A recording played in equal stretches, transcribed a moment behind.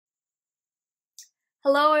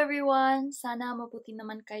Hello everyone! Sana mabuti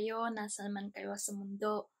naman kayo, nasa naman kayo sa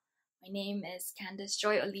mundo. My name is Candice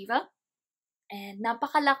Joy Oliva, and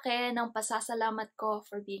napakalaki ng pasasalamat ko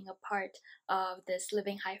for being a part of this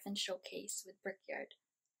Living Hyphen showcase with Brickyard.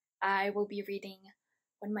 I will be reading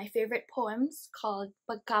one of my favorite poems called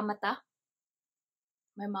PAGKAMATA.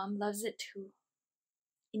 My mom loves it too.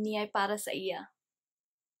 Ini ay para sa iya.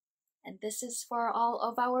 And this is for all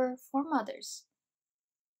of our foremothers.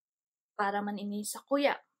 Para man ini sa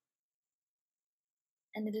kuya.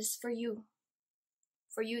 And it is for you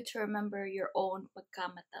to remember your own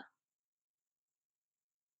pagkamata.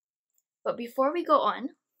 But before we go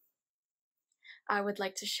on, I would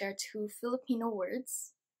like to share 2 Filipino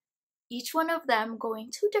words, each one of them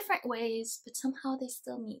going 2 different ways, but somehow they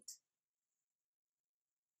still meet.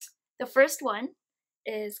 The first one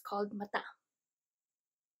is called mata.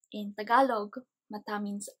 In Tagalog, mata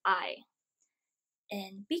means eye.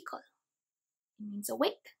 In Bikol, it means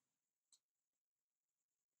awake.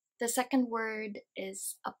 The second word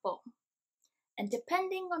is apo. And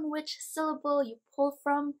depending on which syllable you pull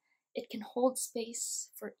from, it can hold space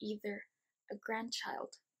for either a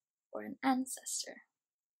grandchild or an ancestor.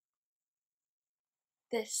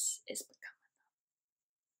 This is PAGKAMATA.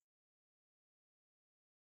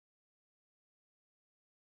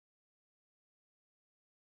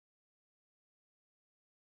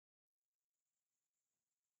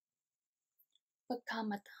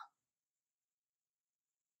 PAGKAMATA.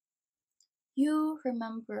 You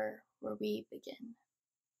remember where we begin.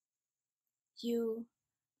 You,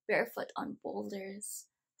 barefoot on boulders,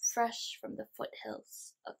 fresh from the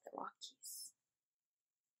foothills of the Rockies.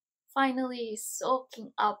 Finally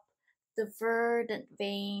soaking up the verdant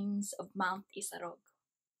veins of Mount Isarog.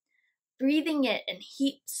 Breathing it in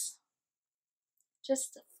heaps.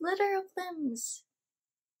 Just a flitter of limbs.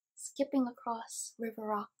 Skipping across river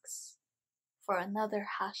rocks for another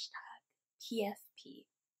hashtag PFP.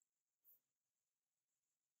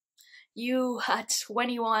 You at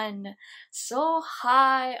 21, so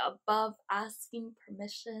high above asking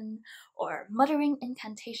permission or muttering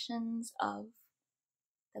incantations of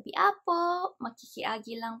 "Tabi po,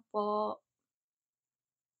 makikiagi lang po."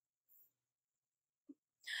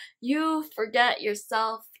 You forget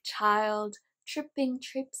yourself, child,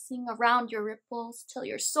 traipsing around your ripples till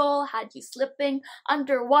your soul had you slipping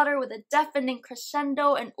underwater with a deafening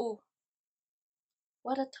crescendo, and ooh,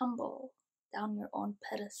 what a tumble down your own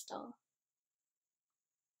pedestal.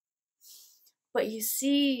 But you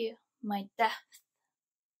see my depth.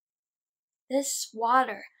 This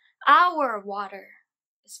water, our water,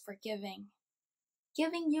 is forgiving,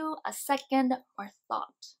 giving you a second more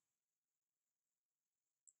thought.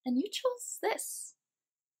 And you chose this.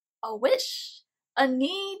 A wish, a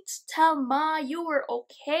need to tell Ma you were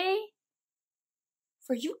okay.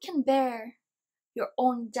 For you can bear your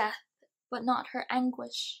own death, but not her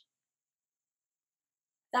anguish.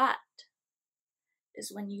 That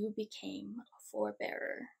is when you became a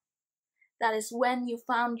forebearer. That is when you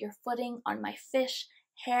found your footing on my fish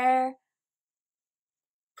hair,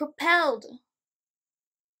 propelled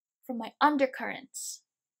from my undercurrents,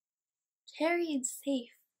 carried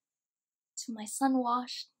safe to my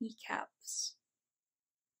sun-washed kneecaps.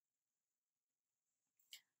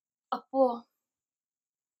 Apo,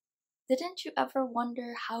 didn't you ever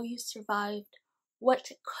wonder how you survived what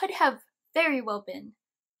could have very well been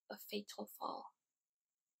a fatal fall?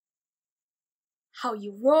 How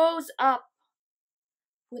you rose up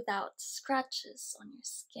without scratches on your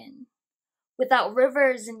skin, without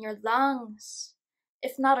rivers in your lungs.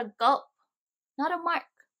 If not a gulp, not a mark,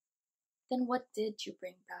 then what did you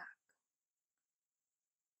bring back?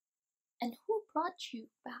 And who brought you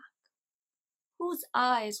back? Whose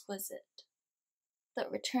eyes was it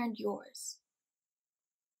that returned yours?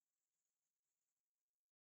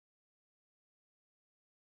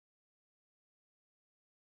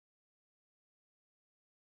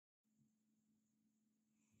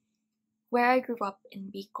 Where I grew up in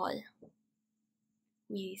Bikol,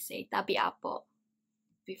 we say "Tabi po"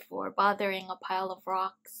 before bothering a pile of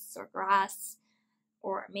rocks or grass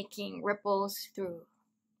or making ripples through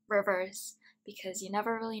rivers, because you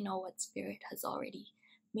never really know what spirit has already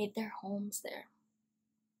made their homes there.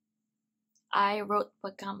 I wrote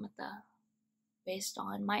PAGKAMATA based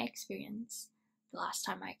on my experience the last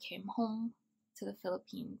time I came home to the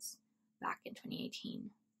Philippines back in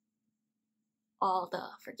 2018. All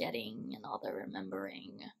the forgetting and all the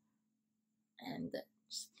remembering and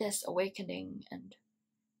this awakening and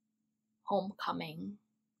homecoming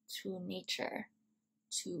to nature,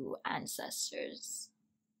 to ancestors,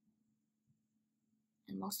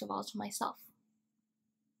 and most of all to myself.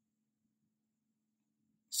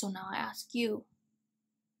 So now I ask you,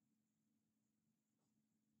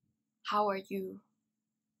 how are you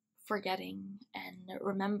forgetting and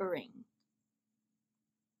remembering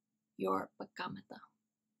your pagkamata,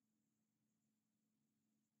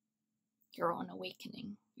 your own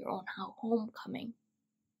awakening, your own homecoming,